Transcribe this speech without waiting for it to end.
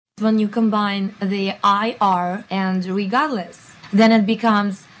When you combine the IR and regardless, then it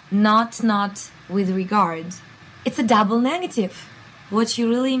becomes not with regard. It's a double negative. What you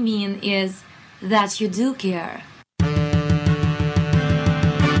really mean is that you do care.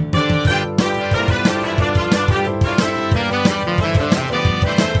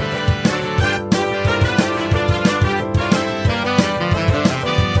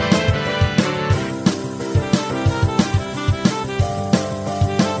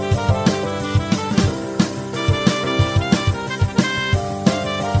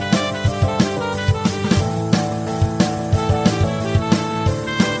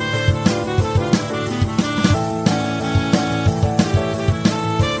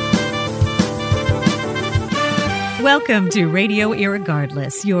 Welcome to Radio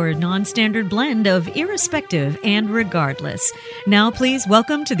Irregardless, your non-standard blend of irrespective and regardless. Now, please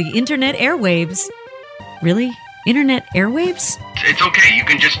welcome to the Internet airwaves. Really? Internet airwaves? It's okay. You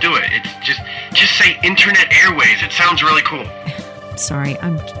can just do it. It's just say Internet airwaves. It sounds really cool. Sorry,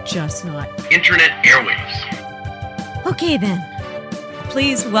 I'm just not. Internet airwaves. Okay, then.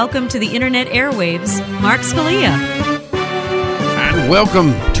 Please welcome to the Internet airwaves, Mark Scalia. And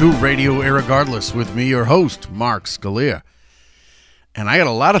welcome to Radio Irregardless with me, your host, Mark Scalia. And I got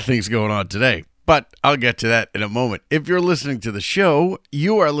a lot of things going on today, but I'll get to that in a moment. If you're listening to the show,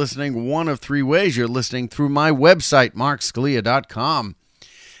 you are listening one of three ways. You're listening through my website, markscalia.com.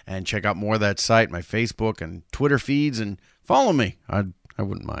 And check out more of that site, my Facebook and Twitter feeds, and follow me. I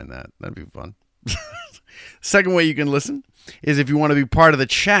wouldn't mind that. That'd be fun. Second way you can listen is if you want to be part of the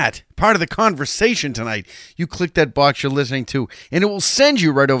chat, part of the conversation tonight, you click that box you're listening to, and it will send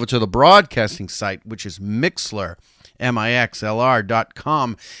you right over to the broadcasting site, which is Mixlr,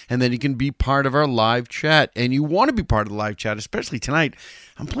 mixlr.com, and then you can be part of our live chat. And you want to be part of the live chat, especially tonight.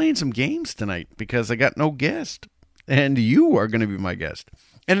 I'm playing some games tonight because I got no guest, and you are going to be my guest.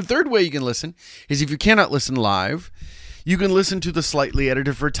 And the third way you can listen is if you cannot listen live, you can listen to the slightly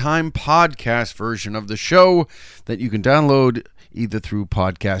edited for time podcast version of the show that you can download either through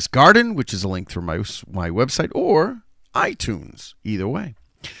Podcast Garden, which is a link through my website, or iTunes, either way.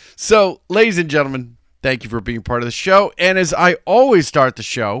 So, ladies and gentlemen, thank you for being part of the show. And as I always start the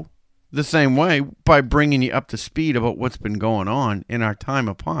show the same way, by bringing you up to speed about what's been going on in our time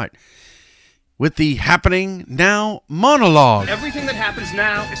apart with the Happening Now monologue. Everything that happens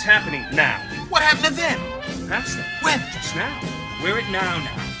now is happening now. What happened to then? Past then. When? Just now. We're at now.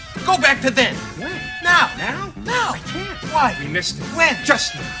 Go back to then. When? Now. Now? Now. I can't. Why? We missed it. When?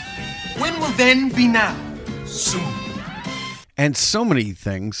 Just now. When will then be now? Soon. And so many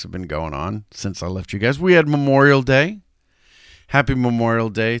things have been going on since I left you guys. We had Memorial Day. Happy Memorial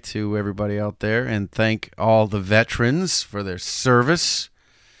Day to everybody out there. And thank all the veterans for their service.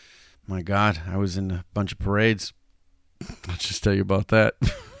 My God, I was in a bunch of parades. I'll just tell you about that.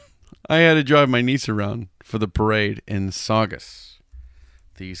 I had to drive my niece around for the parade in Saugus.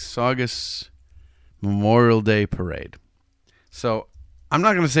 The Saugus Memorial Day Parade. So I'm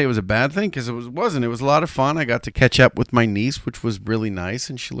not going to say it was a bad thing because it wasn't. It was a lot of fun. I got to catch up with my niece, which was really nice,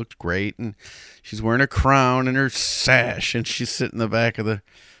 and she looked great. And she's wearing her crown and her sash, and she's sitting in the back of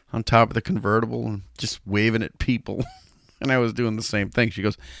on top of the convertible and just waving at people. And I was doing the same thing. She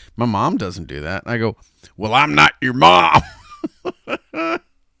goes, "My mom doesn't do that." And I go, "Well, I'm not your mom,"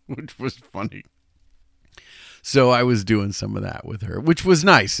 which was funny. So I was doing some of that with her, which was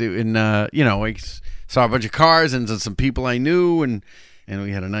nice. And, I saw a bunch of cars and some people I knew, and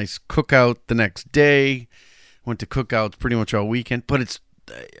we had a nice cookout the next day. Went to cookouts pretty much all weekend. But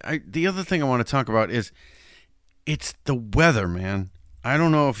the other thing I want to talk about is it's the weather, man. I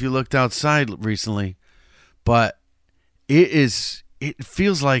don't know if you looked outside recently, but it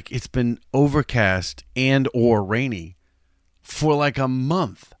feels like it's been overcast and or rainy for like a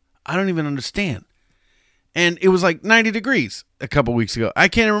month. I don't even understand. And it was like 90 degrees a couple weeks ago. I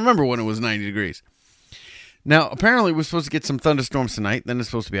can't even remember when it was 90 degrees. Now, apparently we're supposed to get some thunderstorms tonight. Then it's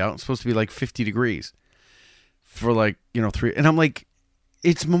supposed to be out. It's supposed to be like 50 degrees for 3. And I'm like,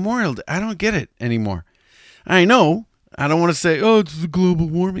 it's Memorial Day. I don't get it anymore. I know. I don't want to say, oh, it's the global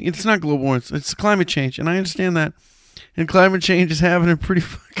warming. It's not global warming. It's climate change. And I understand that. And climate change is happening pretty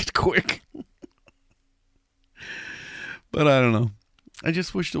fucking quick. But I don't know. I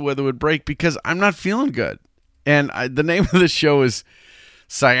just wish the weather would break because I'm not feeling good. And the name of the show is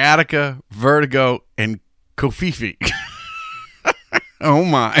Sciatica, Vertigo, and Covfefe. Oh,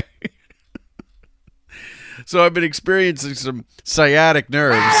 my. So I've been experiencing some sciatic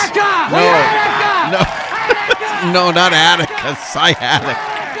nerves. No, not Attica. Sciatic.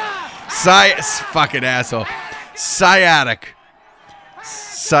 Fucking asshole. Sciatica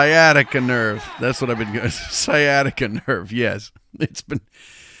nerve. That's what I've been doing. Sciatica nerve, yes. It's been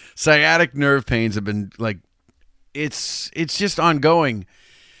Sciatic nerve pains have been like, it's just ongoing.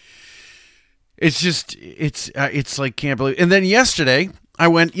 It's like, can't believe. And then yesterday I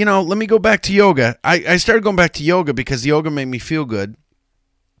went, let me go back to yoga. I started going back to yoga because yoga made me feel good.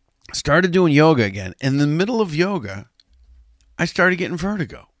 Started doing yoga again. In the middle of yoga, I started getting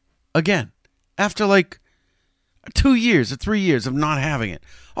vertigo again. After like 2 years or 3 years of not having it.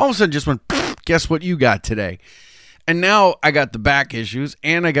 All of a sudden just went, guess what you got today? And now I got the back issues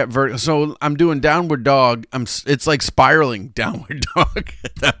and I got vertigo. So I'm doing downward dog. It's like spiraling downward dog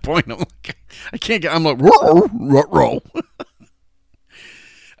at that point. I'm like, I can't get, I'm like, roll.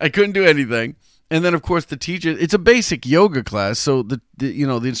 I couldn't do anything. And then of course the teacher, it's a basic yoga class. So the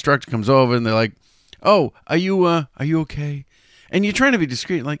instructor comes over and they're like, oh, are you okay? And you're trying to be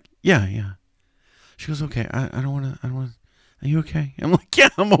discreet. Like, yeah. She goes, okay, I don't want to, are you okay? I'm like, yeah,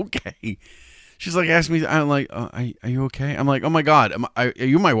 I'm okay. She's like, ask me, I'm like, are you okay? I'm like, oh my God, are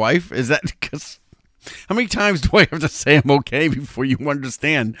you my wife? Is that because, how many times do I have to say I'm okay before you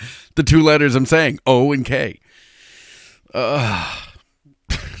understand the two letters I'm saying, O and K? That's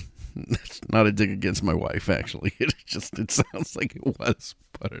not a dig against my wife, actually. It sounds like it was,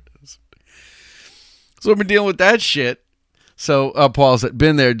 but it is. So I've been dealing with that shit. So Paul's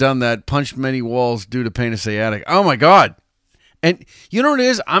been there, done that, punched many walls due to pain of sciatic. Oh my God. And you know what it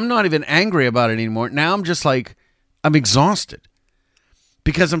is? I'm not even angry about it anymore. Now I'm just like, I'm exhausted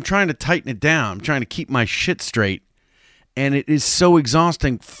because I'm trying to tighten it down. I'm trying to keep my shit straight. And it is so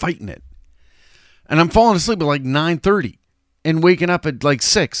exhausting fighting it. And I'm falling asleep at like 9:30 and waking up at like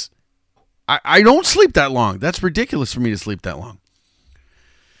 6. I don't sleep that long. That's ridiculous for me to sleep that long.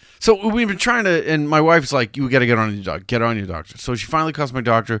 So we've been trying to, and my wife's like, you got to get on your doctor. So she finally calls my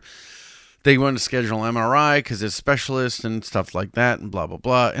doctor. They want to schedule an MRI because it's specialists and stuff like that and blah, blah,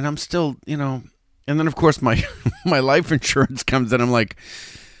 blah. And I'm still, and then of course my life insurance comes in. I'm like,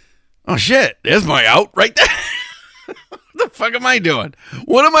 oh shit, there's my out right there. What the fuck am I doing?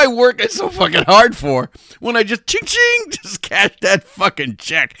 What am I working so fucking hard for when I just ching, just cash that fucking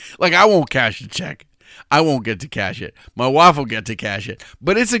check? Like, I won't cash the check. I won't get to cash it. My wife will get to cash it.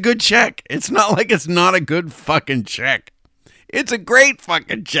 But it's a good check. It's not like it's not a good fucking check. It's a great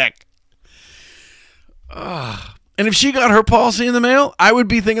fucking check. And if she got her policy in the mail, I would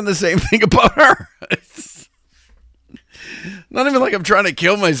be thinking the same thing about her. It's not even like I'm trying to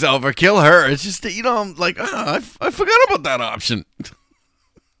kill myself or kill her. It's just that, I'm like, I forgot about that option.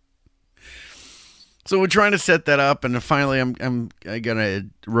 So we're trying to set that up, and then finally I got a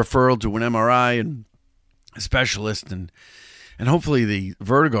referral to an MRI and a specialist, and hopefully the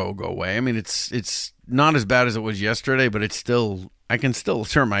vertigo will go away. I mean, it's not as bad as it was yesterday, but it's still, I can still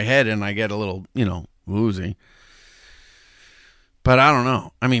turn my head and I get a little, woozy. But I don't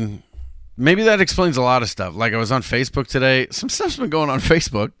know. I mean, maybe that explains a lot of stuff. Like, I was on Facebook today. Some stuff's been going on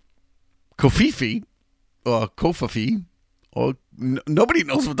Facebook. Covfefe, or covfefe, or nobody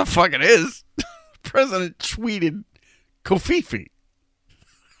knows what the fuck it is. President tweeted covfefe.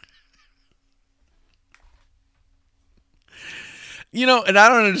 And I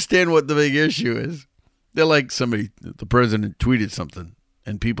don't understand what the big issue is. They're like, the president tweeted something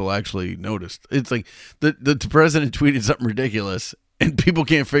and people actually noticed. It's like the president tweeted something ridiculous and people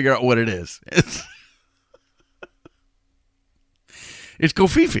can't figure out what it is. It's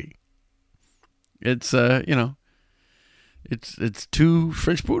covfefe. It's, it's two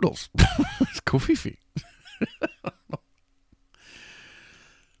French poodles. It's covfefe.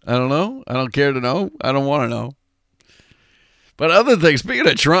 I don't know. I don't care to know. I don't want to know. But other things, speaking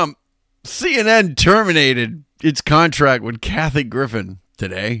of Trump, CNN terminated its contract with Kathy Griffin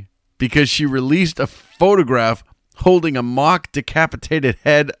today because she released a photograph holding a mock decapitated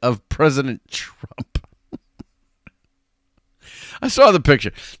head of President Trump. I saw the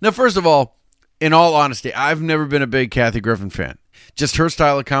picture. Now, first of all, in all honesty, I've never been a big Kathy Griffin fan. Just her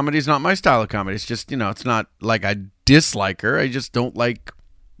style of comedy is not my style of comedy. It's just, it's not like I dislike her. I just don't like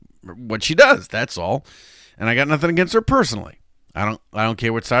what she does. That's all. And I got nothing against her personally. I don't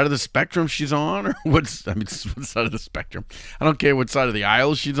care what side of the spectrum she's on or what side of the spectrum. I don't care what side of the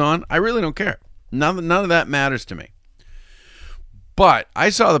aisle she's on. I really don't care. None of that matters to me. But I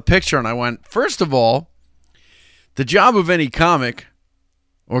saw the picture and I went, first of all, the job of any comic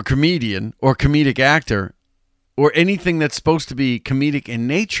or comedian or comedic actor or anything that's supposed to be comedic in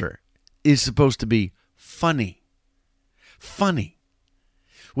nature is supposed to be funny. Funny.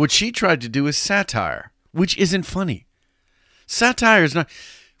 What she tried to do is satire, which isn't funny. Satire is not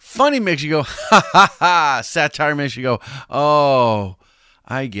funny. Makes you go ha ha ha. Satire makes you go, oh,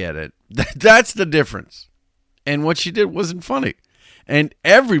 I get it. That's the difference. And what she did wasn't funny. And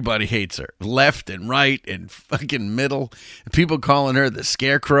everybody hates her, left and right and fucking middle. People calling her the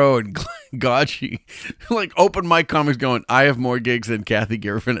Scarecrow, and God, she like open mic comics going, I have more gigs than Kathy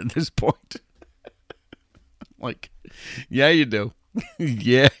Griffin at this point. Like, yeah, you do.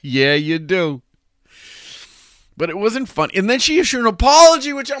 yeah, you do. But it wasn't fun. And then she issued an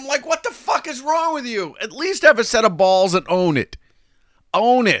apology, which I'm like, what the fuck is wrong with you? At least have a set of balls and own it.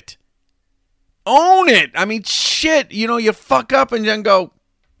 Own it. Own it. I mean, shit. You know, you fuck up and then go,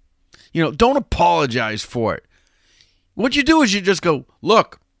 you know, don't apologize for it. What you do is you just go,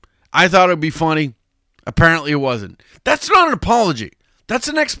 look, I thought it would be funny. Apparently it wasn't. That's not an apology. That's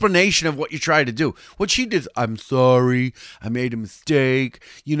an explanation of what you tried to do. What she did, I'm sorry. I made a mistake.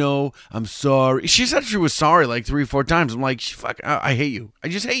 You know, I'm sorry. She said she was sorry like 3 or 4 times. I'm like, fuck, I hate you. I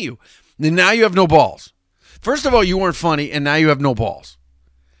just hate you. And now you have no balls. First of all, you weren't funny, and now you have no balls.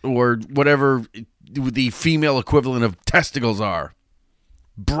 Or whatever the female equivalent of testicles are.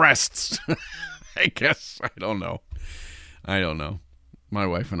 Breasts. I guess. I don't know. My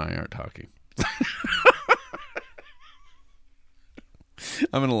wife and I aren't talking.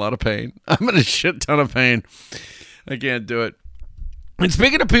 I'm in a lot of pain. I'm in a shit ton of pain. I can't do it. And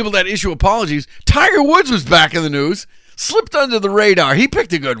speaking of people that issue apologies, Tiger Woods was back in the news. Slipped under the radar. He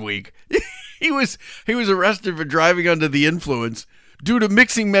picked a good week. He was arrested for driving under the influence due to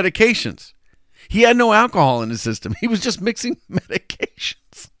mixing medications. He had no alcohol in his system. He was just mixing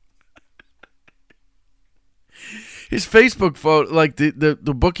medications. His Facebook photo, like the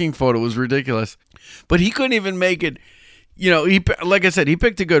booking photo, was ridiculous. But he couldn't even make it. You know, like I said, he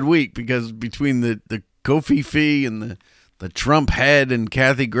picked a good week because between the covfefe and the Trump head and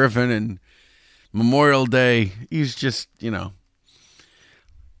Kathy Griffin and Memorial Day, he's just, you know,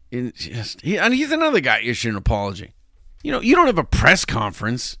 and he's another guy issuing an apology. You know, you don't have a press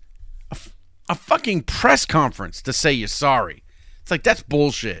conference, a fucking press conference to say you're sorry. It's like, that's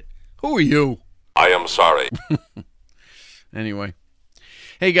bullshit. Who are you? I am sorry. Anyway.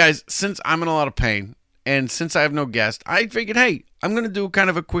 Hey, guys, since I'm in a lot of pain, and since I have no guest, I figured, hey, I'm going to do kind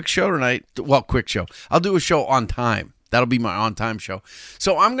of a quick show tonight. Well, quick show. I'll do a show on time. That'll be my on-time show.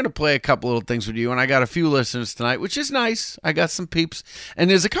 So I'm going to play a couple little things with you, and I got a few listeners tonight, which is nice. I got some peeps, and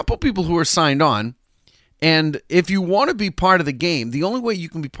there's a couple people who are signed on, and if you want to be part of the game, the only way you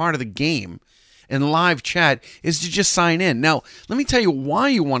can be part of the game and live chat is to just sign in. Now, let me tell you why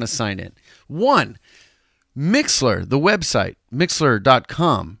you want to sign in. One, Mixler, the website,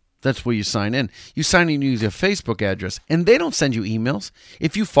 mixler.com. That's where you sign in. You sign in using a Facebook address, and they don't send you emails.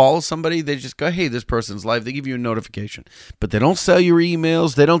 If you follow somebody, they just go, hey, this person's live. They give you a notification. But they don't sell your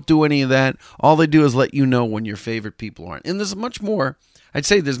emails. They don't do any of that. All they do is let you know when your favorite people aren't. And there's much more. I'd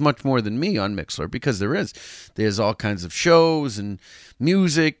say there's much more than me on Mixler, because there is. There's all kinds of shows and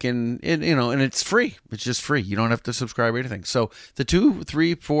music, and you know, and it's free. It's just free. You don't have to subscribe or anything. So the 2,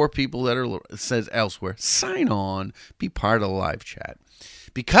 3, 4 people that are says elsewhere, sign on, be part of the live chat.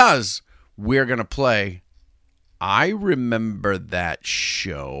 Because we're going to play I Remember That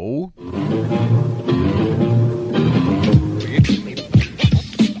Show.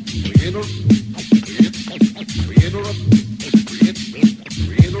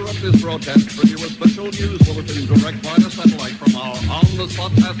 This broadcast bring you a special news bulletin direct via satellite from our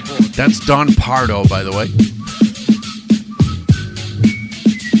on-the-spot passport. That's Don Pardo, by the way.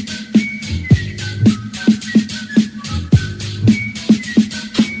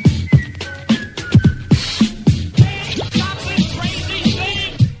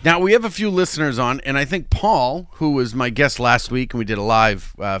 Now, we have a few listeners on, and I think Paul, who was my guest last week, and we did a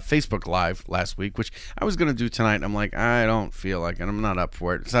live, Facebook Live last week, which I was going to do tonight, and I'm like, I don't feel like it. I'm not up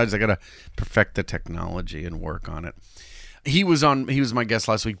for it. Besides, I got to perfect the technology and work on it. He was my guest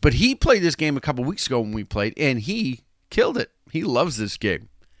last week, but he played this game a couple weeks ago when we played, and he killed it. He loves this game.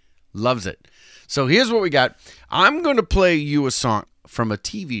 Loves it. So here's what we got. I'm going to play you a song from a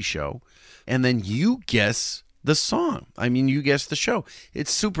TV show, and then you guess the song. I mean, you guess the show.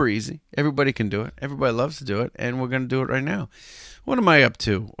 It's super easy. Everybody can do it. Everybody loves to do it, and we're going to do it right now. What am I up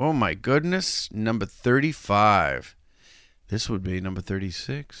to? Oh, my goodness. Number 35. This would be number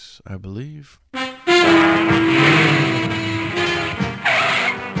 36, I believe.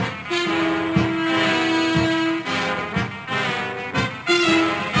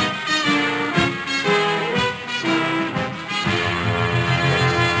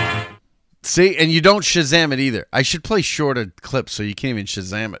 See, and you don't Shazam it either. I should play shorter clips so you can't even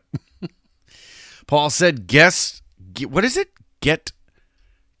Shazam it. Paul said, what is it? Get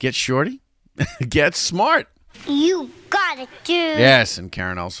shorty? Get smart. You got it, dude. Yes, and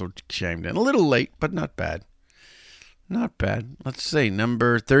Karen also chimed in. A little late, but not bad. Not bad. Let's see,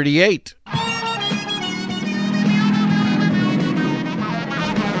 number 38.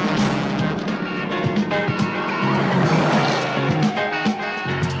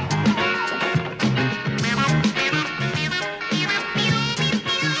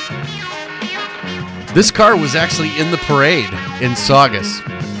 This car was actually in the parade in Saugus.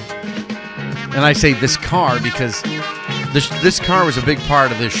 And I say this car because this car was a big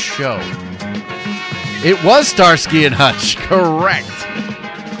part of this show. It was Starsky and Hutch, correct.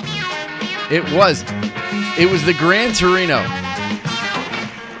 It was the Gran Torino.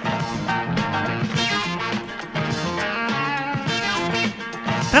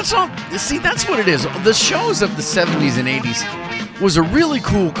 That's all. See, that's what it is. The shows of the 70s and 80s was a really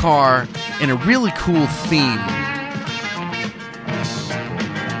cool car and a really cool theme.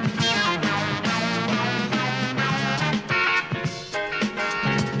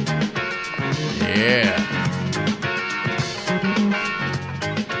 Yeah.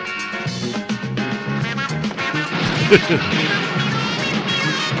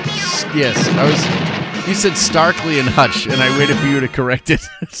 Yes, you said Starkly and Hutch, and I waited for you to correct it.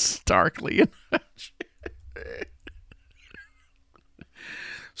 Starkly and Hutch.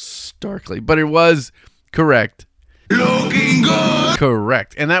 Starkly, but it was correct. Looking good.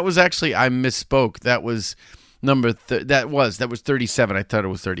 Correct, and that was actually, I misspoke. That was number. That was 37. I thought it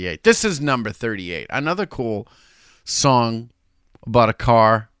was 38. This is number 38. Another cool song about a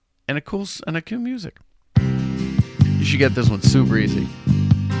car and a cool music. You should get this one super easy.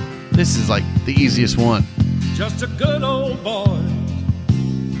 This is like the easiest one. Just a good old boy.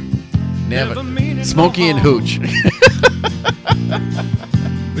 Never Smokey and Hooch.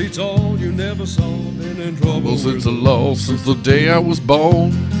 Beats all you never saw. Been in trouble Since the law, since the day I was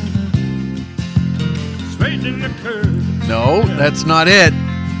born. straightening the curve. No, that's not it.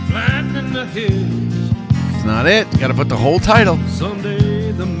 Flattening the hills. It's not it. You gotta put the whole title.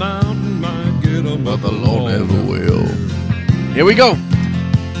 Someday the mountain might get them, But the law never will. Here we go.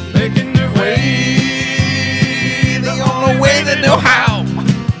 making their way. The only way they know how.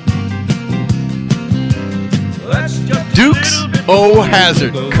 That's just a Dukes little bit O more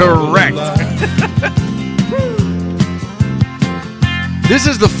Hazard. than the Correct. life. This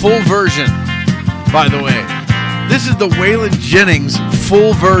is the full version, by the way. This is the Waylon Jennings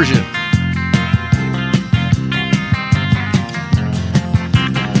full version.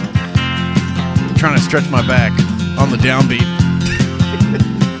 I'm trying to stretch my back on the downbeat.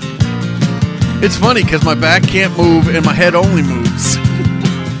 It's funny because my back can't move and my head only moves.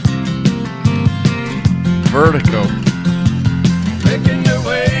 Vertigo. Making their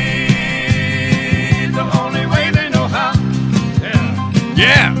way the only way they know how. Yeah.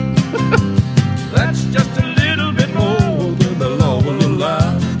 Yeah. That's just a little bit more than the law will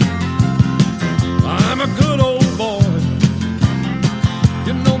allow. I'm a good old boy.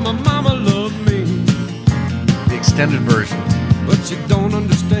 You know my mama loved me, The extended version. but she don't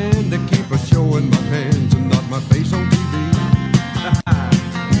understand. They keep a show in my hands and not my face on TV.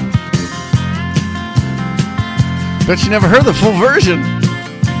 Bet you never heard the full version.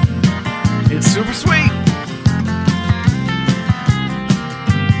 It's super sweet.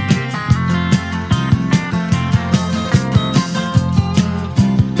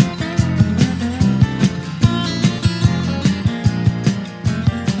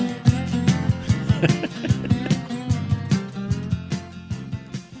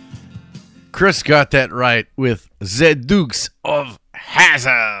 Chris got that right with the Dukes of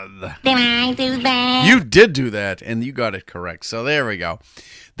Hazzard. Did I do that? You did do that, and you got it correct. So there we go.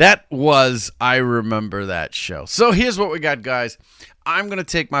 That was I Remember That show. So here's what we got, guys. I'm going to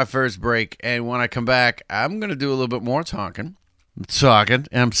take my first break, and when I come back, I'm going to do a little bit more talking. And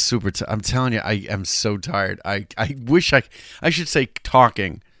I'm super I'm telling you, I am so tired. I wish I should say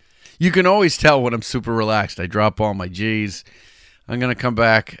talking. You can always tell when I'm super relaxed. I drop all my G's. I'm going to come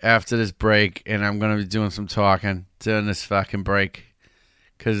back after this break, and I'm going to be doing some talking during this fucking break.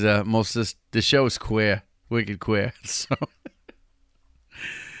 Because most of the show is queer, wicked queer. So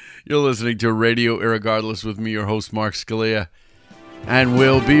you're listening to Radio Irregardless with me, your host, Mark Scalia. And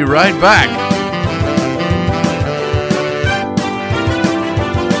we'll be right back.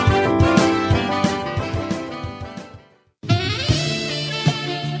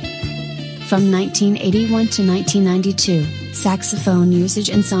 From 1981 to 1992, saxophone usage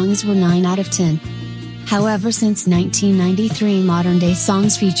in songs were 9 out of 10. However, since 1993, modern-day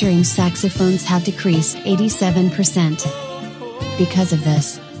songs featuring saxophones have decreased 87%. Because of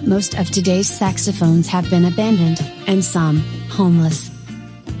this, most of today's saxophones have been abandoned, and some, homeless.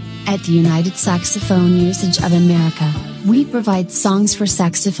 At the United Saxophone Usage of America, we provide songs for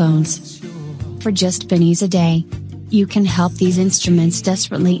saxophones. For just pennies a day, you can help these instruments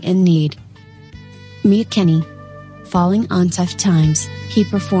desperately in need. Meet Kenny. Falling on tough times, he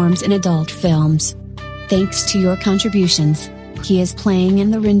performs in adult films. Thanks to your contributions, he is playing in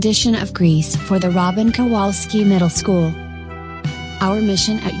the rendition of Grease for the Robin Kowalski Middle School. Our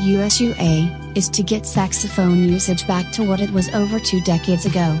mission at USUA is to get saxophone usage back to what it was over 2 decades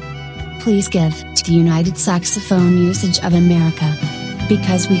ago. Please give to the United Saxophone Usage of America.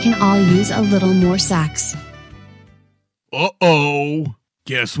 Because we can all use a little more sax. Uh-oh.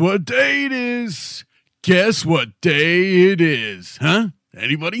 Guess what day it is? Guess what day it is? Huh?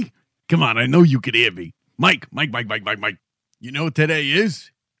 Anybody? Come on, I know you can hear me. Mike. You know what today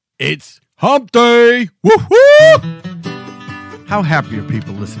is? It's Hump Day! Woo-hoo! How happy are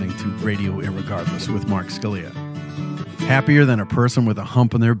people listening to Radio Irregardless with Mark Scalia? Happier than a person with a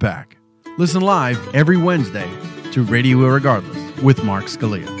hump on their back. Listen live every Wednesday to Radio Irregardless with Mark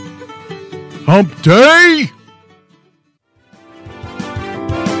Scalia. Hump Day!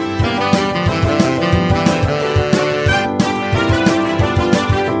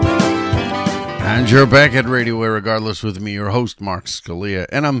 And you're back at Radio Irregardless with me, your host, Mark Scalia.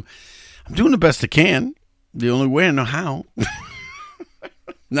 And I'm doing the best I can. The only way I know how.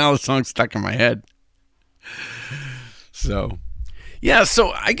 Now the song's stuck in my head. So, yeah,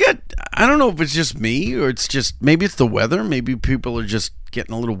 so I don't know if it's just me or maybe it's the weather. Maybe people are just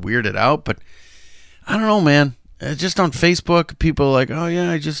getting a little weirded out, but I don't know, man. Just on Facebook, people are like, oh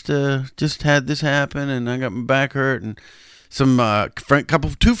yeah, I just had this happen and I got my back hurt, and some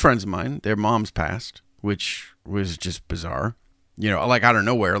two friends of mine, their moms passed, which was just bizarre. You know, like out of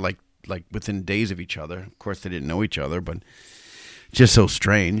nowhere, like within days of each other. Of course, they didn't know each other, but just so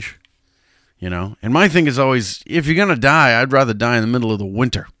strange, you know. And my thing is always, if you're gonna die, I'd rather die in the middle of the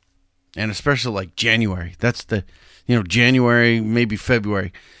winter, and especially like January. That's January, maybe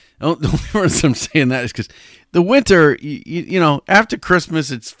February. The only reason I'm saying that is because the winter, you know, after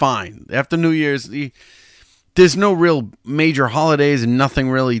Christmas, it's fine. After New Year's, there's no real major holidays and nothing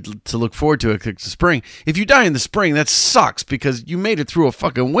really to look forward to except the spring. If you die in the spring, that sucks because you made it through a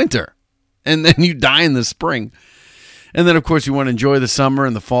fucking winter, and then you die in the spring. And then, of course, you want to enjoy the summer,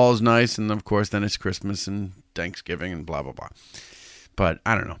 and the fall is nice, and, of course, then it's Christmas and Thanksgiving and blah, blah, blah. But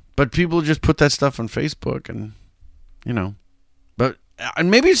I don't know. But people just put that stuff on Facebook, and, you know.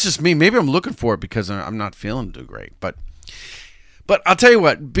 And maybe it's just me. Maybe I'm looking for it because I'm not feeling too great. But I'll tell you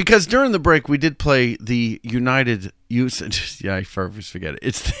what, because during the break, we did play the United Usage. Yeah, I always forget it.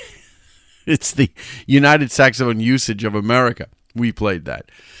 It's the United Saxophone Usage of America. We played that.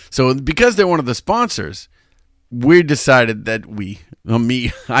 So because they're one of the sponsors, we decided that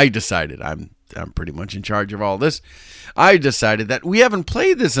I decided, I'm pretty much in charge of all this. I decided that we haven't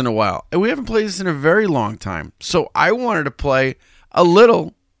played this in a while. And we haven't played this in a very long time. So I wanted to play a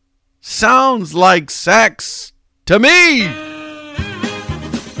little Sounds Like Sax to Me.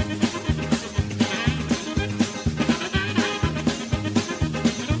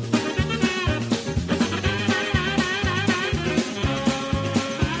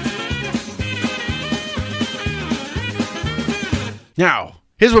 Now,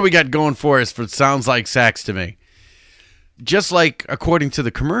 here's what we got going for us for Sounds Like Sax to Me. Just like according to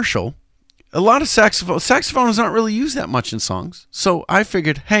the commercial, a lot of saxophone is not really used that much in songs. So I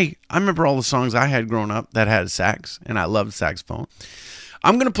figured, hey, I remember all the songs I had growing up that had sax, and I loved saxophone.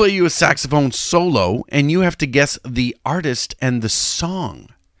 I'm going to play you a saxophone solo, and you have to guess the artist and the song.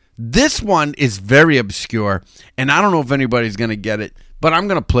 This one is very obscure, and I don't know if anybody's going to get it, but I'm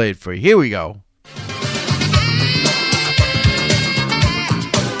going to play it for you. Here we go.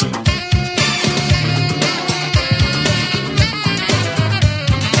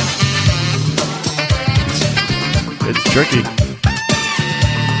 It's tricky.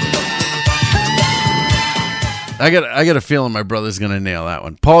 I got a feeling my brother's gonna nail that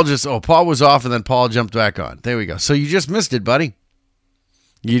one. Paul was off and then Paul jumped back on. There we go. So you just missed it, buddy.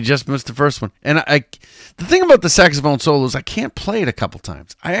 You just missed the first one. And the thing about the saxophone solos, I can't play it a couple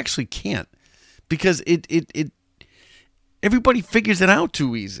times. I actually can't because it everybody figures it out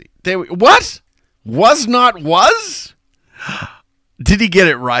too easy. What? Was not was? Did he get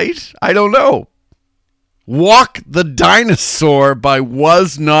it right? I don't know. Walk the Dinosaur by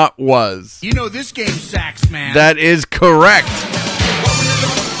Was Not Was. You know this game sax, man. That is correct.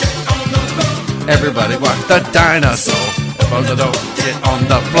 Everybody walk the dinosaur. Get on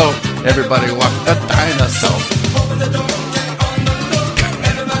the floor. Everybody walk the dinosaur.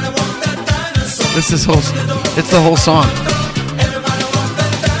 It's the whole song.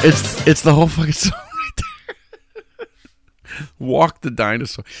 It's the whole fucking song. Walk the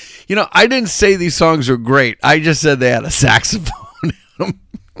Dinosaur. You know, I didn't say these songs are great. I just said they had a saxophone in them.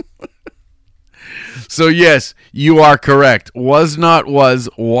 So, yes, you are correct. Was not was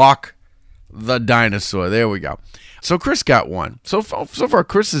Walk the Dinosaur. There we go. So, Chris got one. So far,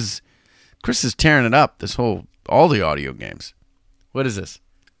 Chris is tearing it up, all the audio games. What is this?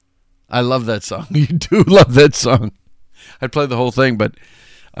 I love that song. You do love that song. I'd play the whole thing, but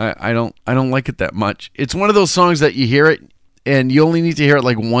I don't like it that much. It's one of those songs that you hear it and you only need to hear it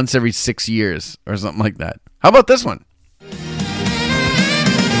like once every 6 years or something like that. How about this one?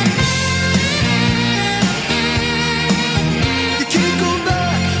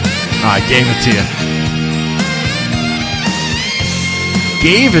 I gave it to you.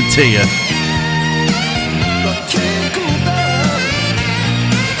 Gave it to you.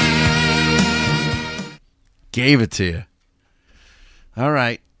 Gave it to you. All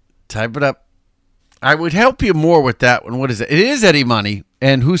right. Type it up. I would help you more with that one. What is it? It is Eddie Money.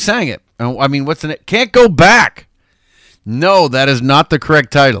 And who sang it? I mean, what's the name? Can't Go Back. No, that is not the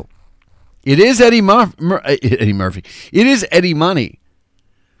correct title. It is Eddie Murphy. It is Eddie Money.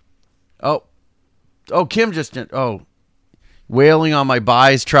 Oh, Kim just... wailing on my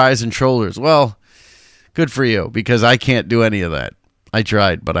buys, tries, and shoulders. Well, good for you, because I can't do any of that. I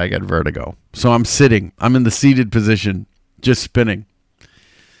tried, but I got vertigo. So I'm sitting. I'm in the seated position, just spinning.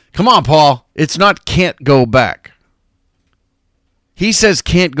 Come on, Paul. It's not Can't Go Back. He says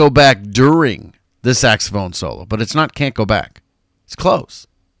Can't Go Back during the saxophone solo, but it's not Can't Go Back. It's close.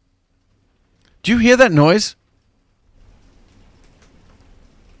 Do you hear that noise?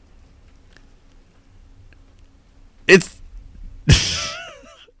 It's...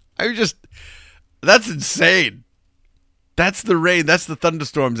 That's insane. That's the rain. That's the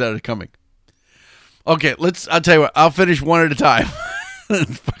thunderstorms that are coming. Okay, I'll tell you what. I'll finish one at a time.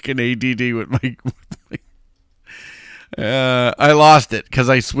 Fucking ADD with my I lost it because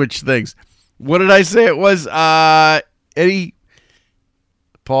I switched things. What did I say it was? Eddie...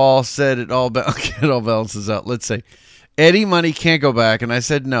 Paul said it all balances out. Let's say Eddie Money Can't Go Back. And I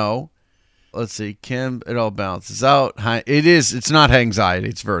said no. Let's see. Kim, it all balances out. It's not anxiety.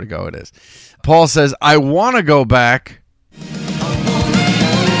 It's vertigo. It is. Paul says, I want to go back.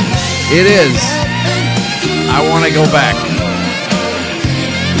 It is. I want to go back.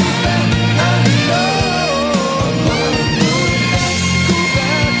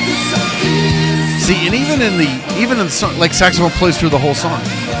 See, and even in the song, like saxophone plays through the whole song.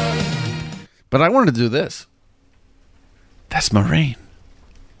 But I wanted to do this. That's my rain.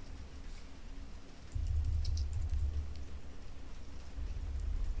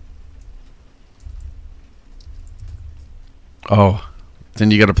 Oh, then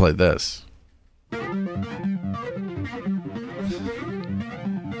you got to play this.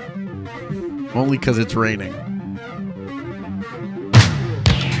 Only because it's raining.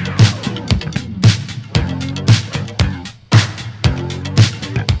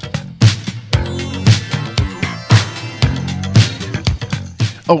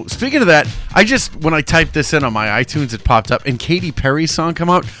 Oh, speaking of that, when I typed this in on my iTunes, it popped up, and Katy Perry's song come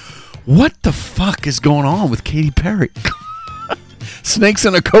out. What the fuck is going on with Katy Perry? Snakes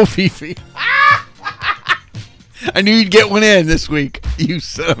in a covfefe. I knew you'd get one in this week, you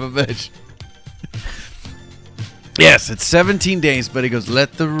son of a bitch. Yes, it's 17 days, but he goes,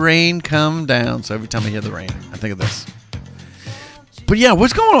 let the rain come down. So every time I hear the rain, I think of this. But yeah,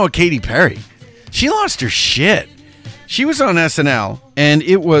 what's going on with Katy Perry? She lost her shit. She was on SNL, and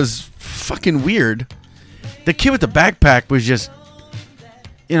it was fucking weird. The kid with the backpack was just,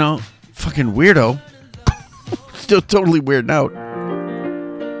 fucking weirdo. Still totally weirded out.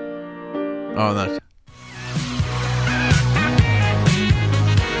 Oh, that's...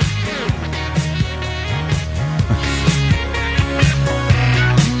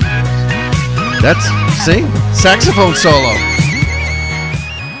 see? Saxophone solo.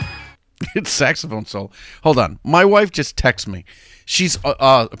 It's saxophone solo. Hold on. My wife just texted me. She's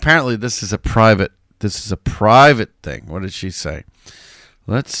apparently this is a private thing. What did she say?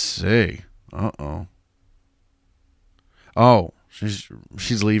 Let's see. Uh-oh. Oh, she's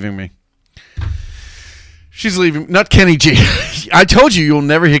leaving me. She's leaving. Not Kenny G. I told you will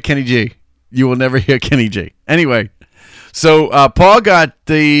never hear Kenny G. You will never hear Kenny G. Anyway, so Paul got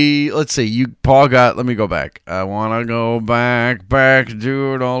the... Let's see. Paul got... Let me go back. I want to go back,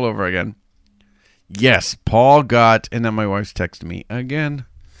 do it all over again. Yes, Paul got... And then my wife's texting me again.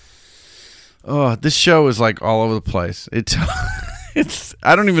 Oh, this show is like all over the place. It's...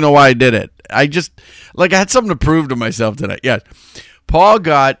 I don't even know why I did it. I just... I had something to prove to myself today. Yes. Paul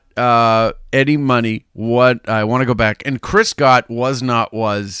got Eddie Money, What I Want to Go Back. And Chris got Was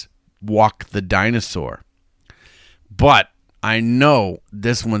Walk the Dinosaur. But I know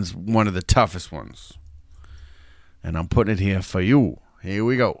this one's one of the toughest ones. And I'm putting it here for you. Here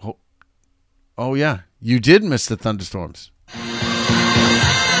we go. Oh, yeah. You did miss the thunderstorms.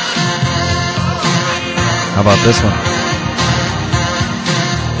 How about this one?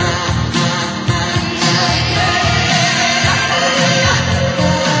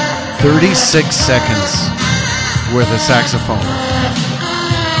 36 seconds worth of saxophone.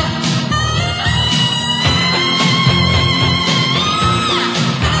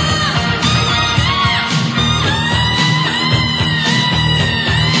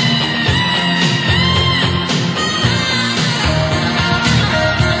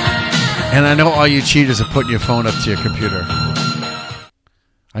 And I know all you cheaters are putting your phone up to your computer.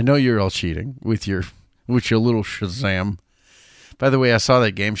 I know you're all cheating with your little Shazam. By the way, I saw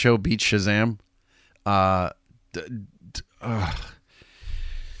that game show, Beat Shazam. I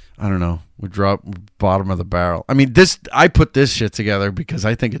don't know. We drop bottom of the barrel. I mean, I put this shit together because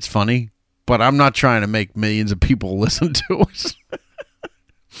I think it's funny, but I'm not trying to make millions of people listen to it.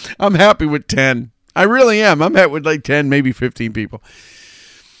 I'm happy with 10. I really am. I'm happy with like 10, maybe 15 people.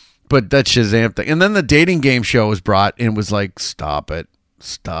 But that Shazam thing. And then the dating game show was brought and was like, stop it.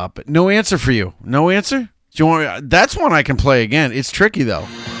 Stop it. No answer for you. No answer? Do you want? That's one I can play again. It's tricky, though.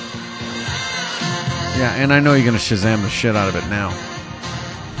 Yeah, and I know you're going to Shazam the shit out of it now.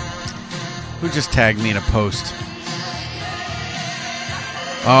 Who just tagged me in a post?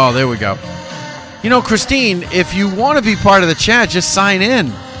 Oh, there we go. You know, Christine, if you want to be part of the chat, just sign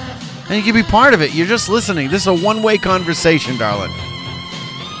in. And you can be part of it. You're just listening. This is a one-way conversation, darling.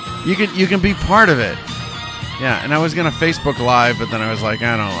 You can be part of it. Yeah, and I was going to Facebook Live, but then I was like,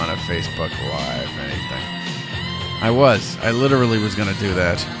 I don't want to Facebook Live anything. I literally was going to do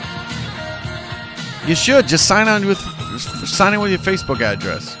that. You should. Just sign in with your Facebook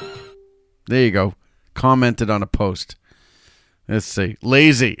address. There you go. Commented on a post. Let's see.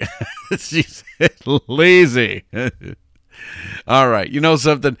 Lazy. She said lazy. All right. You know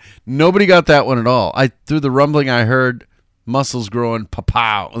something? Nobody got that one at all. Through the rumbling I heard, muscles growing,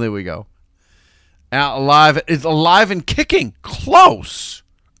 pow. There we go. Out alive. It's alive and kicking. Close,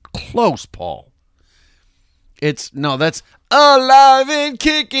 Paul. That's alive and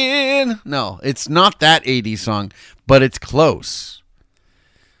kicking. No, it's not that 80s song, but it's close.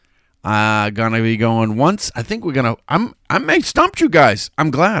 Gonna be going once. I think I may stumped you guys.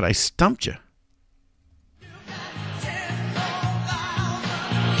 I'm glad I stumped you.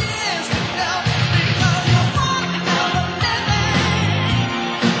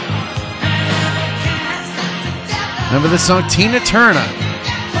 Remember this song? Tina Turner.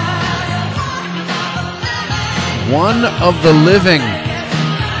 One of the Living.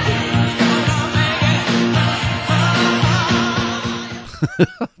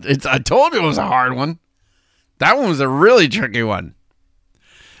 I told you it was a hard one. That one was a really tricky one.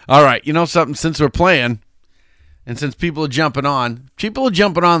 All right, you know something? Since we're playing, and since people are jumping on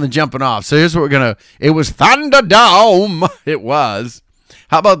than jumping off. So here's what we're going to... It was Thunderdome. It was.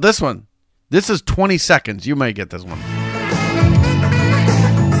 How about this one? This is 20 seconds. You may get this one.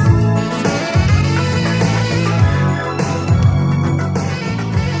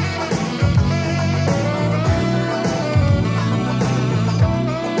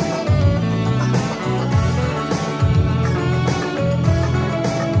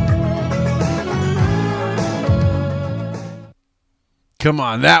 Come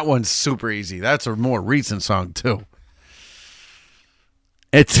on, that one's super easy. That's a more recent song, too.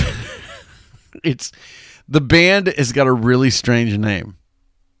 It's the band has got a really strange name,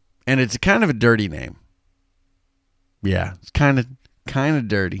 and it's kind of a dirty name. Yeah, it's kind of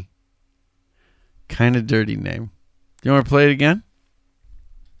dirty, kind of dirty name. You want to play it again?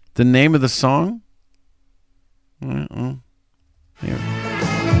 The name of the song? Here.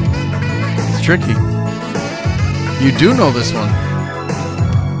 It's tricky. You do know this one.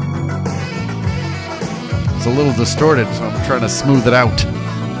 It's a little distorted, so I'm trying to smooth it out.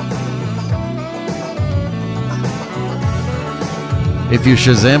 If you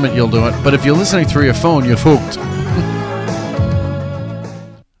Shazam it, you'll do it. But if you're listening through your phone, you're hooked.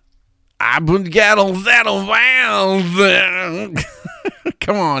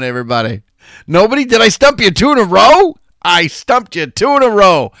 Come on, everybody. Nobody? Did I stump you 2 in a row? I stumped you 2 in a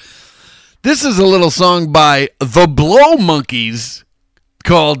row. This is a little song by the Blow Monkeys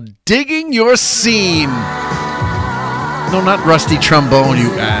called Digging Your Scene. No, not Rusty Trombone,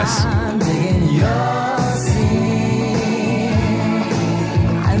 you ass.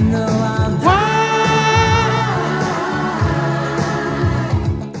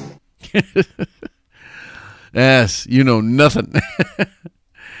 Yes, you know nothing.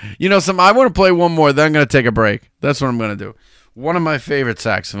 You know some. I want to play one more, then I'm going to take a break. That's what I'm going to do. One of my favorite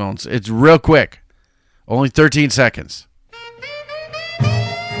saxophones. It's real quick. Only 13 seconds.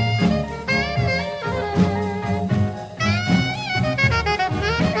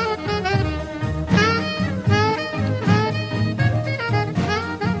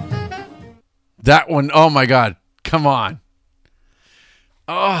 That one, oh my God. Come on.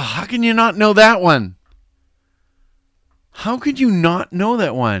 Oh, how can you not know that one? How could you not know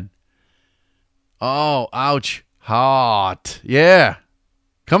that one? Oh, ouch. Hot. Yeah.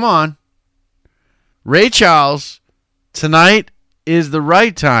 Come on. Ray Charles, Tonight is the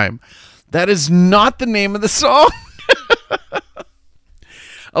Right Time. That is not the name of the song.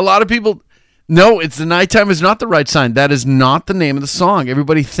 A lot of people, No, it's the nighttime is not the right sign. That is not the name of the song.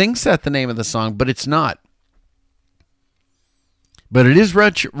 Everybody thinks that's the name of the song, but it's not. But it is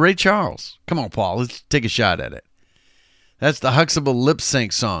Ray Charles. Come on, Paul. Let's take a shot at it. That's the Huxtable lip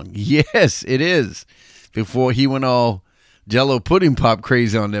sync song. Yes, it is. Before he went all Jello pudding pop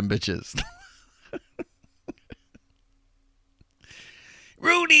crazy on them bitches.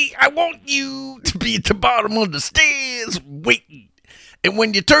 Rudy, I want you to be at the bottom of the stairs waiting. And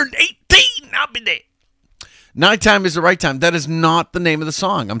when you turn 18, I'll be there. Nighttime is the right time. That is not the name of the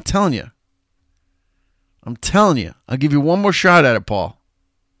song. I'm telling you. I'll give you one more shot at it, Paul.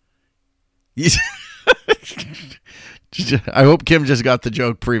 I hope Kim just got the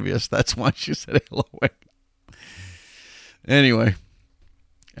joke previous. That's why she said hello. Anyway.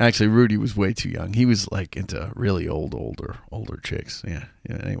 Actually, Rudy was way too young. He was like into really older chicks. Yeah.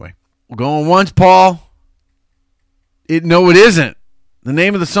 Anyway. We're going once, Paul. No, it isn't. The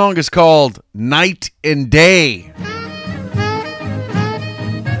name of the song is called Night and Day.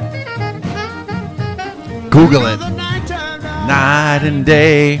 Google it. Night and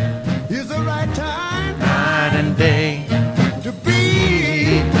day. Is the right time. Night and day. To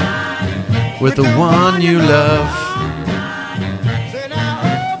be with the one you love. Say now,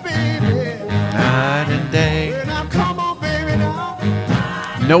 oh baby. Night and day. Say now, come on, baby, now.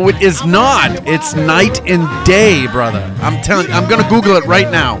 No, it is not. It's night and day, brother. I'm telling you, I'm going to Google it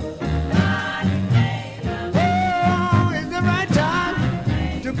right now. Oh, is the right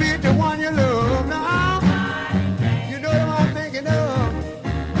time to be the one you love now. You know what I'm thinking of.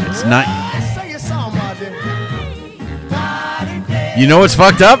 It's night. Say it somebody. You know what's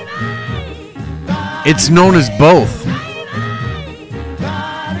fucked up? It's known as both.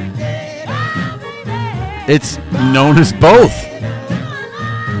 It's known as both.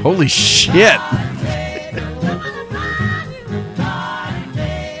 Holy shit.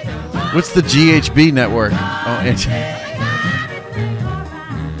 What's the GHB network? Oh, it's I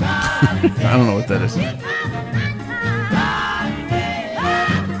don't know what that is.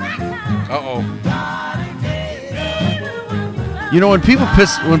 Uh-oh. You know, when people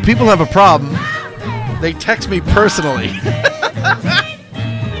have a problem, they text me personally.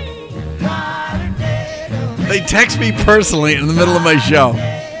 They text me personally in the middle of my show.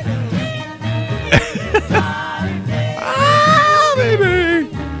 Ah, baby.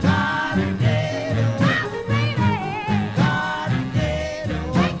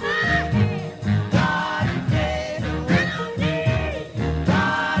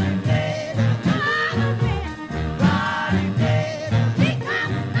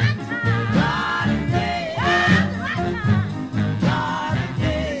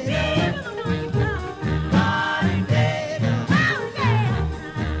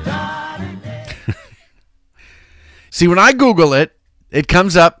 See, when I Google it, it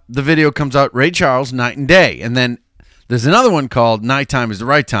comes up, the video comes out, Ray Charles, Night and Day. And then there's another one called Nighttime is the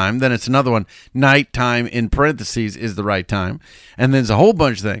Right Time. Then it's another one, Nighttime in parentheses is the right time. And there's a whole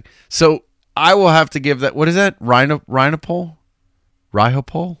bunch of things. So I will have to give that, what is that? Rhinopole?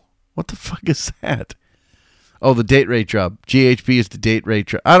 What the fuck is that? Oh, the date rate drop. GHB is the date rate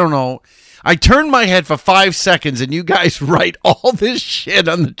drop. I don't know. I turned my head for 5 seconds and you guys write all this shit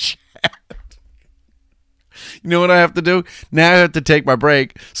on the chat. You know what I have to do? Now I have to take my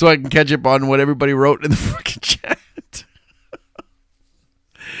break so I can catch up on what everybody wrote in the fucking chat.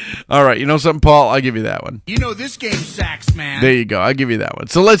 All right, you know something, Paul? I'll give you that one. You know this game sucks, man. There you go. I'll give you that one.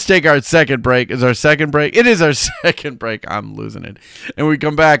 So let's take our second break. Is our second break? It is our second break. I'm losing it. And when we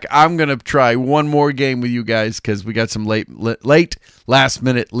come back, I'm going to try one more game with you guys because we got some late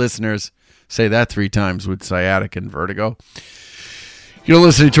last-minute listeners. Say that 3 times with sciatica and vertigo. You're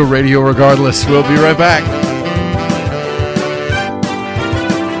listening to Radio Regardless. We'll be right back.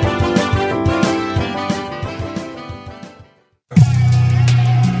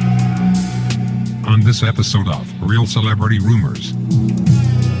 On this episode of Real Celebrity Rumors,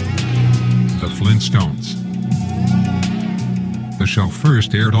 The Flintstones. The show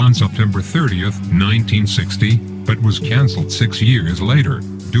first aired on September 30th, 1960, but was canceled 6 years later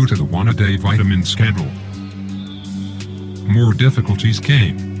due to the one-a-day vitamin scandal. More difficulties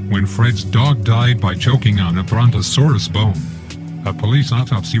came when Fred's dog died by choking on a brontosaurus bone. A police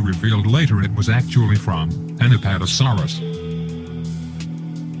autopsy revealed later it was actually from an apatosaurus.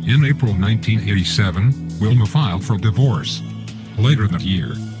 In April 1987, Wilma filed for divorce. Later that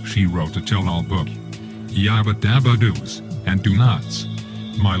year, she wrote a tell-all book, Yabba Dabba Doos and Do Nots,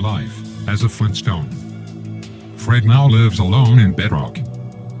 My Life as a Flintstone. Fred now lives alone in Bedrock.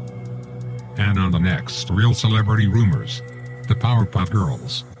 And on the next Real Celebrity Rumors, the Powerpuff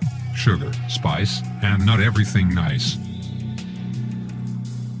Girls. Sugar, spice, and not everything nice.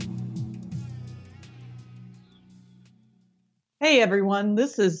 Hey everyone,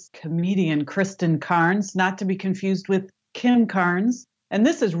 this is comedian Kristen Carnes, not to be confused with Kim Carnes, and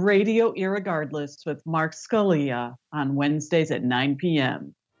this is Radio Irregardless with Mark Scalia on Wednesdays at 9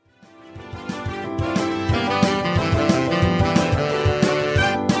 p.m.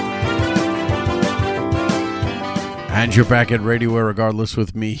 And you're back at Radio Irregardless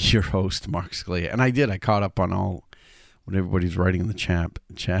with me, your host, Mark Scalia. And I caught up on all what everybody's writing in the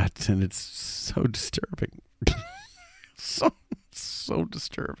chat, and it's so disturbing. so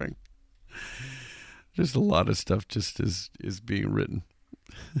disturbing. Just a lot of stuff just is being written.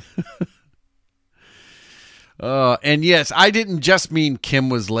 And yes, I didn't just mean Kim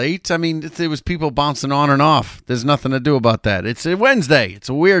was late. I mean, there was people bouncing on and off. There's nothing to do about that. It's a Wednesday. It's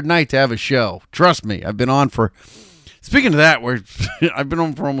a weird night to have a show. Trust me, I've been on for... Speaking of that, I've been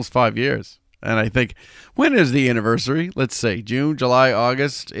on for almost 5 years. And I think, when is the anniversary? Let's say June, July,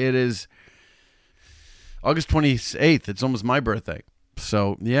 August. It is August 28th. It's almost my birthday.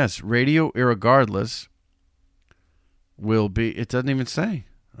 So, yes, Radio Irregardless will be... It doesn't even say.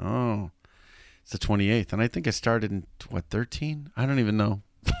 Oh, it's the 28th. And I think I started in, 13? I don't even know.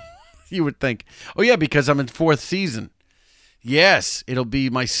 You would think. Oh, yeah, because I'm in 4th season. Yes, it'll be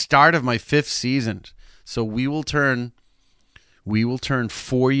my start of my 5th season. So we will turn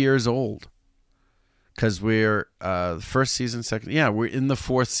 4 years old. Because we're first season, second. Yeah, we're in the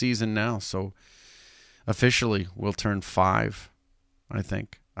 4th season now. So officially, we'll turn 5, I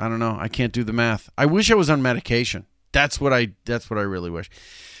think. I don't know. I can't do the math. I wish I was on medication. That's what I really wish.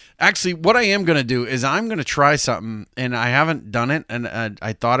 Actually, what I am going to do is I'm going to try something, and I haven't done it, and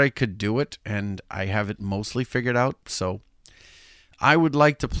I thought I could do it, and I have it mostly figured out. So I would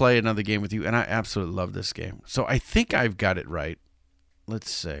like to play another game with you, and I absolutely love this game. So I think I've got it right.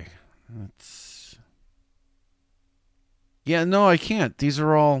 Let's see. Yeah, no, I can't. These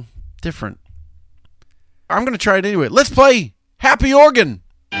are all different. I'm going to try it anyway. Let's play Happy Organ.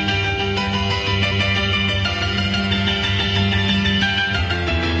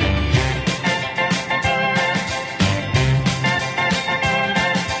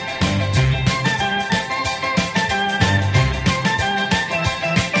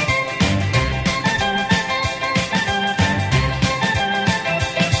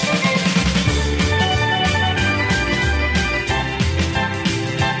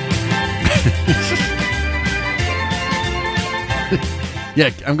 Yeah,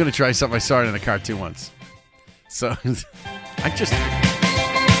 I'm going to try something I saw it in a cartoon once. So, I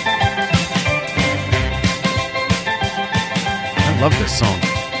love this song.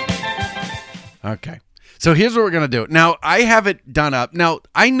 Okay. So here's what we're going to do. Now, I have it done up. Now,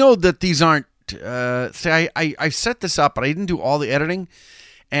 I know that these aren't, I set this up, but I didn't do all the editing.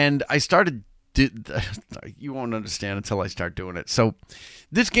 And I started, you won't understand until I start doing it. So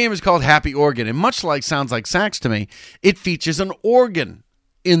this game is called Happy Organ, and much like Sounds Like Sax to me, it features an organ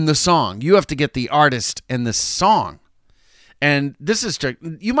in the song. You have to get the artist and the song. And this is,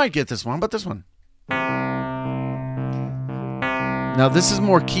 you might get this one, but this one. Now, this is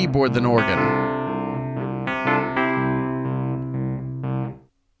more keyboard than organ.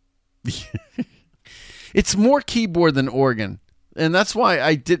 It's more keyboard than organ, and that's why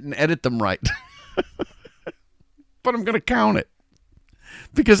I didn't edit them right. But I'm going to count it.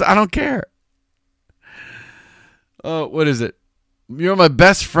 Because I don't care. Oh, what is it? You're My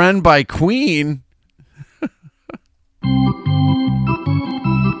Best Friend by Queen.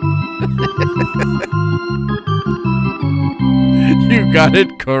 You got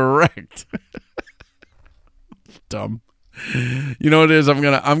it correct. Dumb. You know what it is? I'm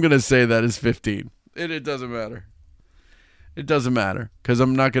gonna say that is 15. It doesn't matter. It doesn't matter because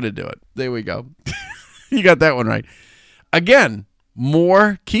I'm not gonna do it. There we go. You got that one right. Again.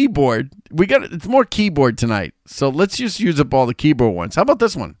 More keyboard. It's more keyboard tonight. So let's just use up all the keyboard ones. How about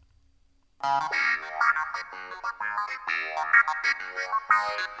this one?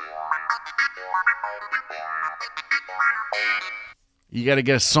 You got to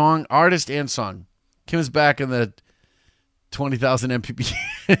get a song, artist, and song. Kim's back in the 20,000 MPP.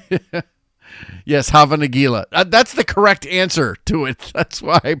 Yes, Hava Nagila. That's the correct answer to it. That's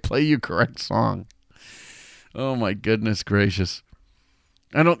why I play you correct song. Oh my goodness gracious.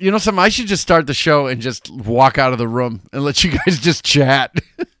 Something, I should just start the show and just walk out of the room and let you guys just chat.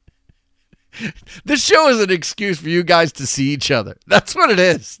 This show is an excuse for you guys to see each other. That's what it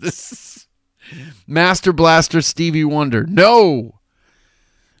is. This is Master Blaster Stevie Wonder. No.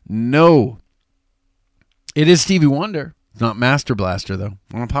 It is Stevie Wonder. It's not Master Blaster, though.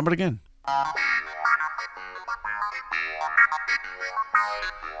 I'm going to pop it again.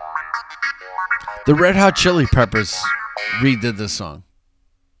 The Red Hot Chili Peppers redid this song.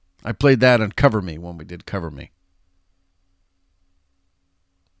 I played that on Cover Me when we did Cover Me.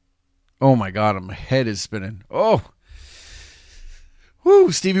 Oh my God, my head is spinning. Oh.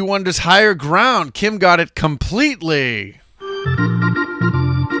 Woo, Stevie Wonder's Higher Ground. Kim got it completely.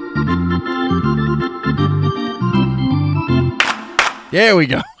 There we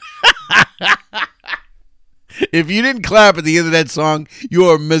go. If you didn't clap at the end of that song,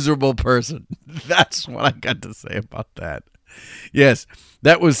 you're a miserable person. That's what I got to say about that. Yes,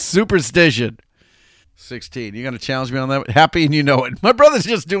 that was Superstition. 16. You going to challenge me on that? Happy and you know it. My brother's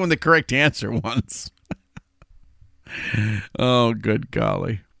just doing the correct answer once. Oh, good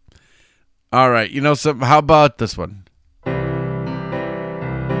golly. All right. You know something? How about this one?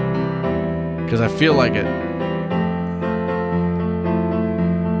 Because I feel like it.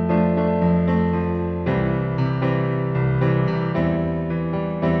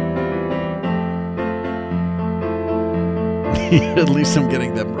 At least I'm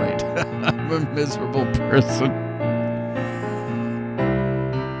getting them right. I'm a miserable person.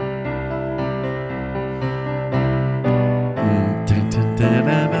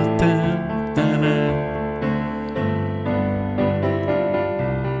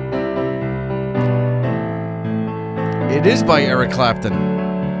 It is by Eric Clapton.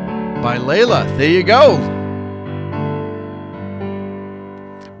 By Layla. There you go.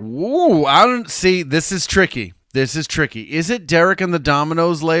 Ooh, I don't see. This is tricky. This is tricky. Is it Derek and the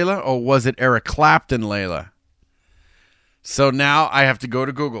Dominoes, Layla, or was it Eric Clapton, Layla? So now I have to go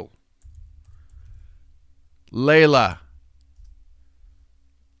to Google. Layla.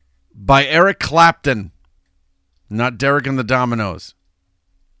 By Eric Clapton. Not Derek and the Dominoes.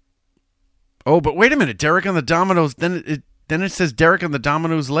 Oh, but wait a minute. Derek and the Dominoes. Then it says Derek and the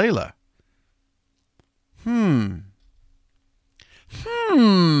Dominoes, Layla.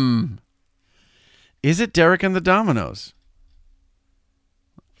 Is it Derek and the Dominoes?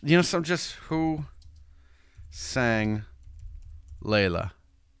 You know, some just who sang Layla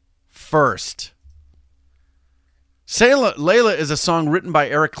first. Layla is a song written by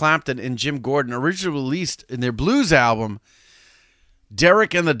Eric Clapton and Jim Gordon, originally released in their blues album,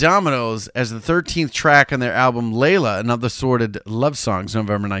 Derek and the Dominoes, as the 13th track on their album Layla and Other Sordid Love Songs,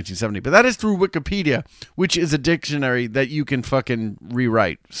 November 1970. But that is through Wikipedia, which is a dictionary that you can fucking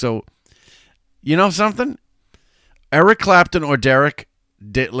rewrite. So, you know something? Eric Clapton or Derek,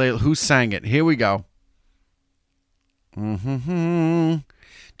 who sang it? Here we go.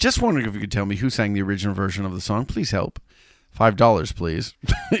 Just wondering if you could tell me who sang the original version of the song. Please help. $5, please.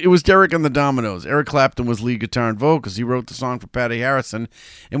 It was Derek and the Dominoes. Eric Clapton was lead guitar and vocals. He wrote the song for Patty Harrison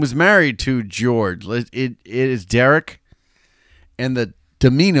and was married to George. It is Derek and the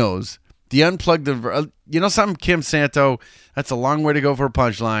Dominoes. The unplugged, you know something, Kim Santo? That's a long way to go for a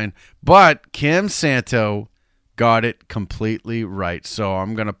punchline. But Kim Santo got it completely right. So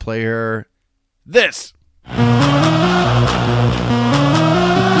I'm going to play her this.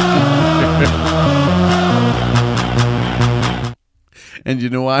 And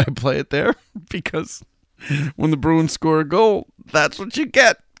you know why I play it there? Because when the Bruins score a goal, that's what you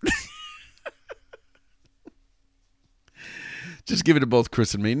get. Just give it to both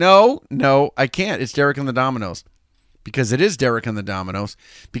Chris and me. No, I can't. It's Derek and the Dominoes. Because it is Derek and the Dominoes.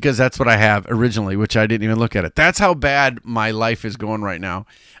 Because that's what I have originally, which I didn't even look at it. That's how bad my life is going right now.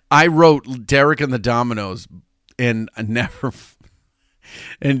 I wrote Derek and the Dominoes and I never...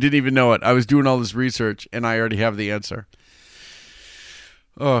 and didn't even know it. I was doing all this research and I already have the answer.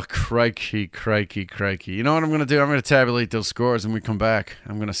 Oh, crikey. You know what I'm going to do? I'm going to tabulate those scores and when we come back,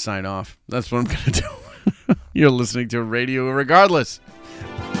 I'm going to sign off. That's what I'm going to do. You're listening to Radio Regardless.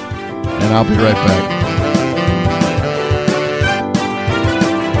 And I'll be right back.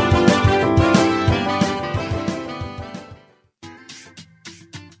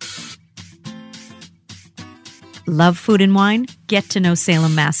 Love food and wine? Get to know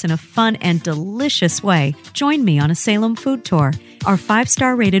Salem, Mass. in a fun and delicious way. Join me on a Salem food tour. Our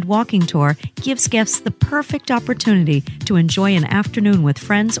 5-star rated walking tour gives guests the perfect opportunity to enjoy an afternoon with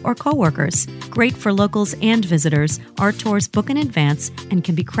friends or coworkers. Great for locals and visitors, our tours book in advance and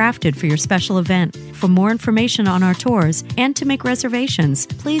can be crafted for your special event. For more information on our tours and to make reservations,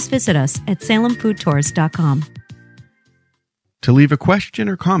 please visit us at salemfoodtours.com. To leave a question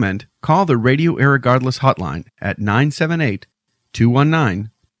or comment, call the Radio Irregardless hotline at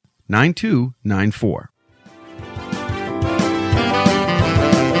 978-219-9294.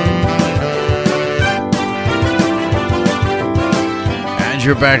 And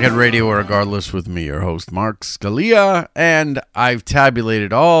you're back at Radio Irregardless with me, your host, Mark Scalia, and I've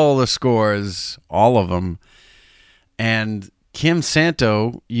tabulated all the scores, all of them, and Kim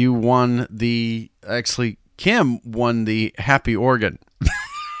Santo, you won the... Actually, Kim won the happy organ.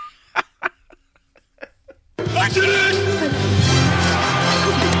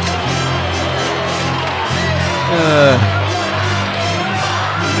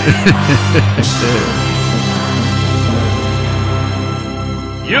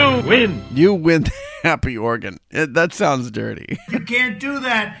 You win. You win the happy organ. That sounds dirty. You can't do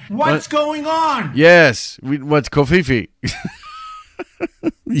that. What's going on? Yes. What's covfefe?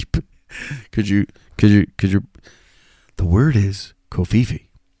 Could you? The word is covfefe.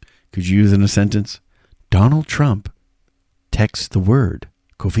 Could you use it in a sentence? Donald Trump texts the word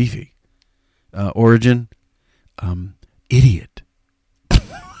covfefe. Origin, idiot.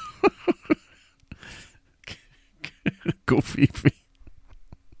 Covfefe.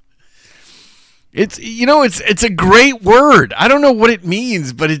 It's a great word. I don't know what it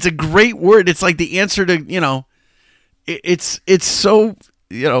means, but it's a great word. It's like the answer to, it's so,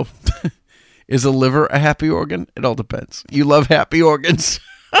 is a liver a happy organ? It all depends. You love happy organs.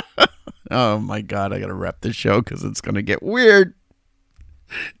 Oh my God, I got to wrap this show because it's going to get weird.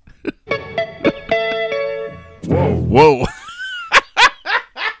 Whoa.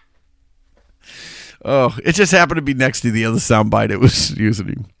 Oh, it just happened to be next to the other soundbite it was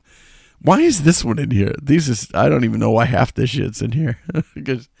using. Why is this one in here? I don't even know why half this shit's in here.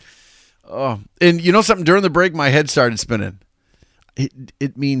 Because, and you know something? During the break, my head started spinning.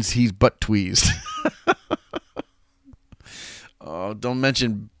 It means he's butt tweezed. Oh, don't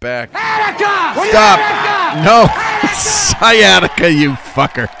mention back. Sciatica! Stop! No, sciatica, you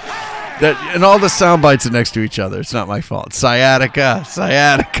fucker. And all the sound bites are next to each other. It's not my fault. Sciatica.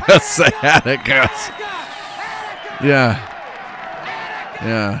 Yeah.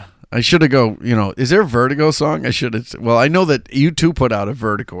 I should have is there a Vertigo song? Well, I know that U2 put out a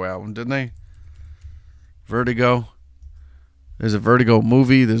Vertigo album, didn't they? Vertigo. There's a Vertigo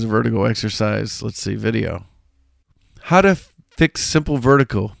movie. There's a Vertigo exercise. Let's see, video. How to fix simple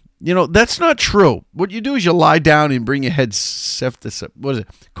vertigo. That's not true. What you do is you lie down and bring your head what is it?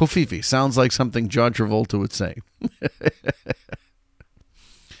 Covfefe. Sounds like something John Travolta would say.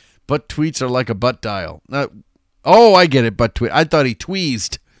 Butt tweets are like a butt dial. I get it, butt tweet. I thought he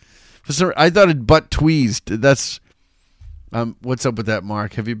tweezed. I thought it butt tweezed. That's what's up with that,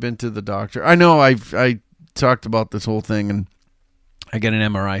 Mark? Have you been to the doctor? I know I talked about this whole thing, and I get an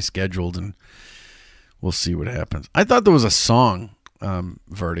MRI scheduled, and we'll see what happens. I thought there was a song,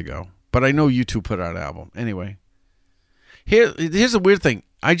 Vertigo, but I know U2 put out an album. Anyway, here's a weird thing.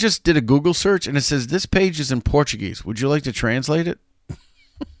 I just did a Google search, and it says this page is in Portuguese. Would you like to translate it?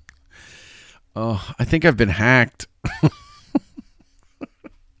 Oh, I think I've been hacked.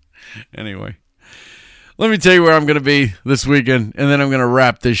 Anyway, let me tell you where I'm going to be this weekend, and then I'm going to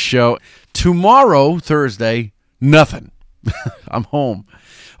wrap this show. Tomorrow, Thursday, nothing. I'm home.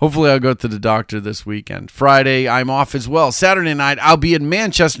 Hopefully I'll go to the doctor this weekend. Friday, I'm off as well. Saturday night, I'll be in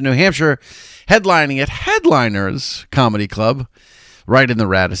Manchester, New Hampshire, headlining at Headliners Comedy Club, right in the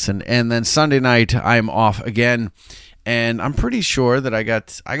Radisson. And then Sunday night, I'm off again. And I'm pretty sure that I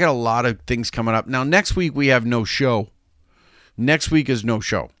got a lot of things coming up. Now, next week, we have no show. Next week is no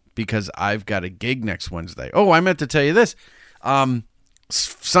show because I've got a gig next Wednesday. Oh, I meant to tell you this.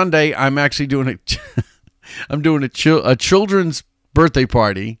 Sunday, I'm actually doing I'm doing a children's birthday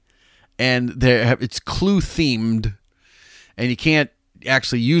party, and it's Clue themed, and you can't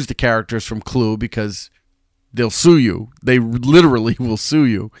actually use the characters from Clue because they'll sue you. They literally will sue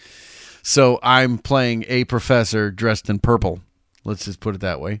you. So I'm playing a professor dressed in purple. Let's just put it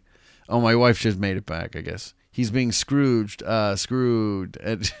that way. Oh, my wife just made it back, I guess. He's being screwed.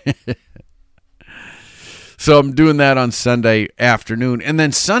 So I'm doing that on Sunday afternoon. And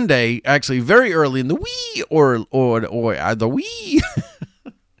then Sunday, actually very early in the the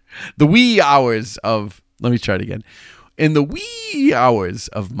wee hours of, let me try it again. In the wee hours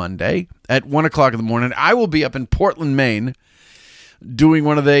of Monday at 1 o'clock in the morning, I will be up in Portland, Maine, doing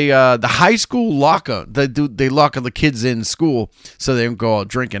one of the high school locker. They lock the kids in school so they don't go out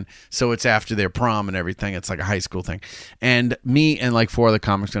drinking. So it's after their prom and everything. It's like a high school thing. And me and like 4 other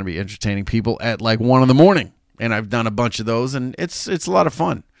comics going to be entertaining people at like 1 in the morning. And I've done a bunch of those, and it's a lot of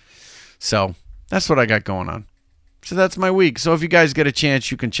fun. So that's what I got going on. So that's my week. So if you guys get a chance,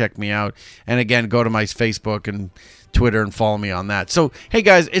 you can check me out. And again, go to my Facebook and Twitter and follow me on that. So, hey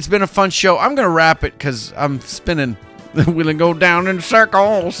guys, it's been a fun show. I'm going to wrap it because I'm spinning. We'll go down in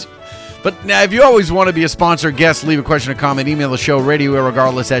circles. But now, if you always want to be a sponsored guest, leave a question or comment, email the show,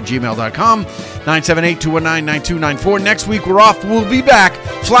 radioirregardless@gmail.com, 978-219-9294. Next week, we're off. We'll be back.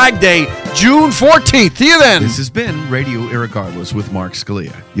 Flag Day, June 14th. See you then. This has been Radio Irregardless with Mark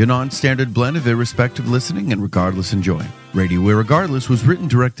Scalia, your non-standard blend of irrespective listening and regardless enjoying. Radio Irregardless was written,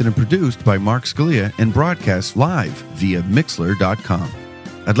 directed, and produced by Mark Scalia and broadcast live via Mixler.com.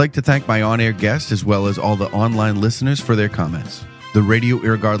 I'd like to thank my on-air guests as well as all the online listeners for their comments. The Radio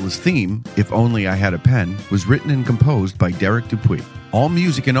Irregardless theme, If Only I Had a Pen, was written and composed by Derek Dupuy. All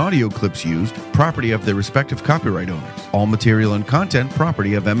music and audio clips used, property of their respective copyright owners. All material and content,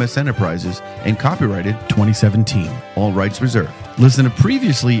 property of MS Enterprises and copyrighted 2017. All rights reserved. Listen to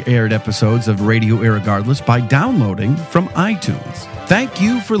previously aired episodes of Radio Irregardless by downloading from iTunes. Thank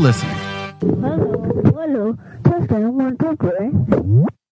you for listening. Hello, test 1, 2, 3.